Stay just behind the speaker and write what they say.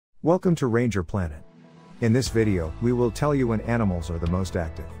Welcome to Ranger Planet. In this video, we will tell you when animals are the most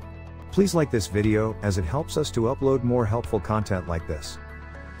active. Please like this video as it helps us to upload more helpful content like this.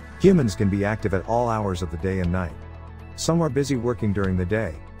 Humans can be active at all hours of the day and night. Some are busy working during the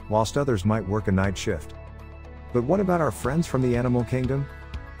day, whilst others might work a night shift. But what about our friends from the animal kingdom?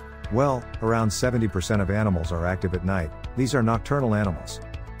 Well, around 70% of animals are active at night. These are nocturnal animals.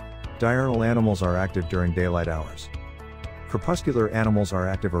 Diurnal animals are active during daylight hours. Crepuscular animals are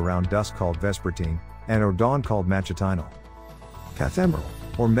active around dusk called vespertine, and or dawn called matutinal. Cathemeral,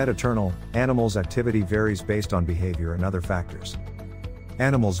 or matutinal, animals' activity varies based on behavior and other factors.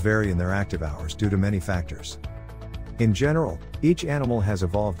 Animals vary in their active hours due to many factors. In general, each animal has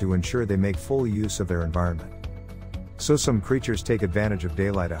evolved to ensure they make full use of their environment. So some creatures take advantage of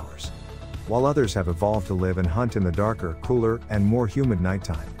daylight hours, while others have evolved to live and hunt in the darker, cooler, and more humid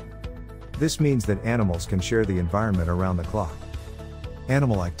nighttime. This means that animals can share the environment around the clock.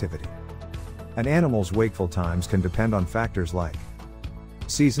 Animal activity. An animal's wakeful times can depend on factors like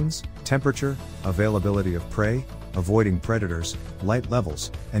seasons, temperature, availability of prey, avoiding predators, light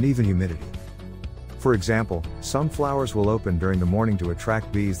levels, and even humidity. For example, some flowers will open during the morning to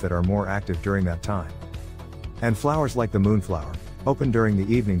attract bees that are more active during that time. And flowers like the moonflower open during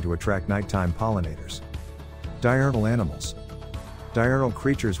the evening to attract nighttime pollinators. Diurnal animals. Diurnal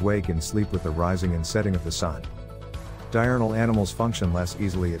creatures wake and sleep with the rising and setting of the sun. Diurnal animals function less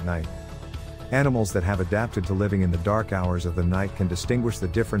easily at night. Animals that have adapted to living in the dark hours of the night can distinguish the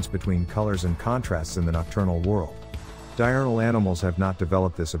difference between colors and contrasts in the nocturnal world. Diurnal animals have not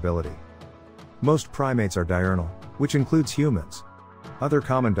developed this ability. Most primates are diurnal, which includes humans. Other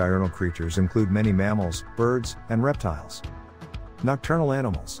common diurnal creatures include many mammals, birds, and reptiles. Nocturnal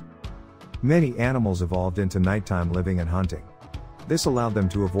animals. Many animals evolved into nighttime living and hunting. This allowed them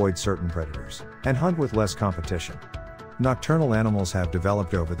to avoid certain predators and hunt with less competition. Nocturnal animals have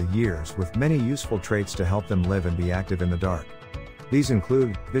developed over the years with many useful traits to help them live and be active in the dark. These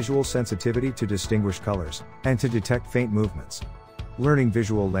include visual sensitivity to distinguish colors and to detect faint movements, learning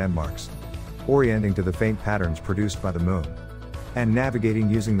visual landmarks, orienting to the faint patterns produced by the moon, and navigating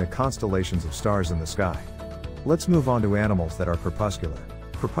using the constellations of stars in the sky. Let's move on to animals that are crepuscular.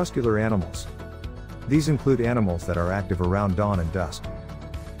 Crepuscular animals. These include animals that are active around dawn and dusk.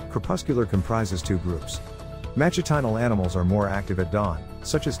 Crepuscular comprises two groups. Matutinal animals are more active at dawn,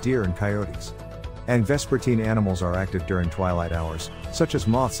 such as deer and coyotes. And vespertine animals are active during twilight hours, such as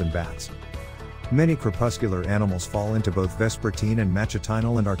moths and bats. Many crepuscular animals fall into both vespertine and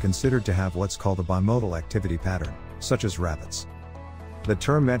matutinal and are considered to have what's called a bimodal activity pattern, such as rabbits. The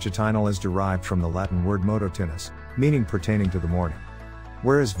term matutinal is derived from the Latin word matutinus, meaning pertaining to the morning.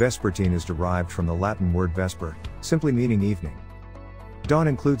 Whereas vespertine is derived from the Latin word vesper, simply meaning evening. Dawn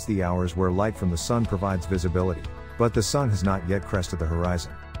includes the hours where light from the sun provides visibility, but the sun has not yet crested the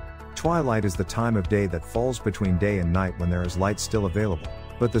horizon. Twilight is the time of day that falls between day and night when there is light still available,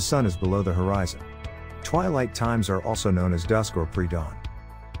 but the sun is below the horizon. Twilight times are also known as dusk or pre-dawn.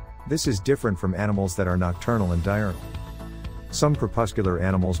 This is different from animals that are nocturnal and diurnal. Some crepuscular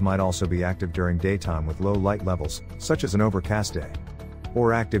animals might also be active during daytime with low light levels, such as an overcast day,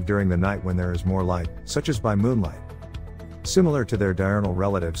 or active during the night when there is more light, such as by moonlight. Similar to their diurnal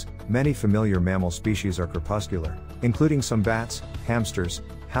relatives, many familiar mammal species are crepuscular, including some bats, hamsters,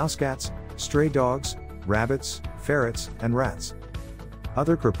 house cats, stray dogs, rabbits, ferrets, and rats.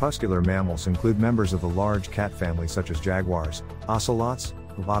 Other crepuscular mammals include members of the large cat family such as jaguars, ocelots,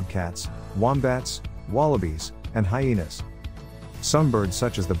 bobcats, wombats, wallabies, and hyenas. Some birds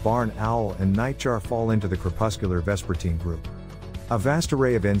such as the barn owl and nightjar fall into the crepuscular vespertine group. A vast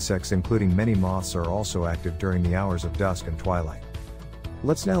array of insects including many moths are also active during the hours of dusk and twilight.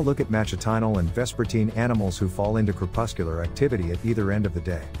 Let's now look at matutinal and vespertine animals who fall into crepuscular activity at either end of the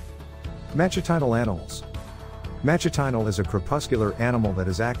day. Matutinal animals. Matutinal is a crepuscular animal that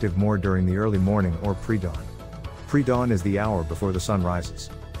is active more during the early morning or pre-dawn. Pre-dawn is the hour before the sun rises.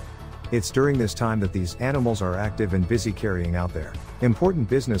 It's during this time that these animals are active and busy carrying out their important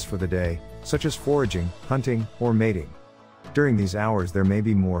business for the day, such as foraging, hunting, or mating. During these hours there may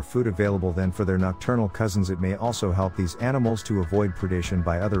be more food available than for their nocturnal cousins. It may also help these animals to avoid predation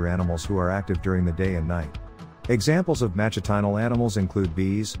by other animals who are active during the day and night. Examples of matutinal animals include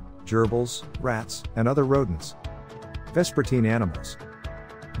bees, gerbils, rats, and other rodents. Vespertine animals.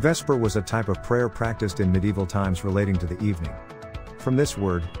 Vesper was a type of prayer practiced in medieval times relating to the evening. From this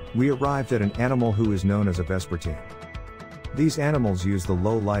word, we arrived at an animal who is known as a vespertine. These animals use the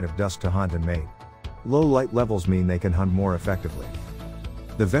low light of dusk to hunt and mate. Low light levels mean they can hunt more effectively.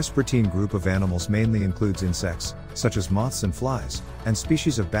 The vespertine group of animals mainly includes insects, such as moths and flies, and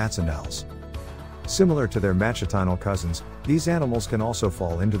species of bats and owls. Similar to their matutinal cousins, these animals can also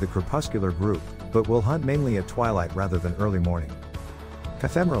fall into the crepuscular group, but will hunt mainly at twilight rather than early morning.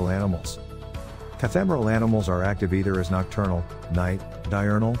 Cathemeral animals. Cathemeral animals are active either as nocturnal, night,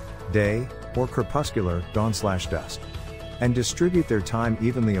 diurnal, day, or crepuscular, dawn/dusk, and distribute their time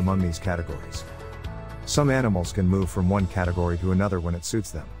evenly among these categories. Some animals can move from one category to another when it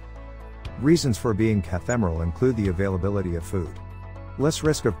suits them. Reasons for being cathemeral include the availability of food, less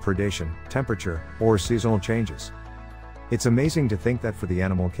risk of predation, temperature, or seasonal changes. It's amazing to think that for the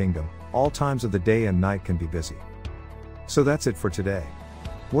animal kingdom, all times of the day and night can be busy. So that's it for today.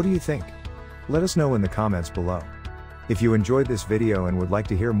 What do you think? Let us know in the comments below. If you enjoyed this video and would like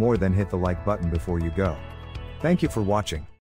to hear more, then hit the like button before you go. Thank you for watching.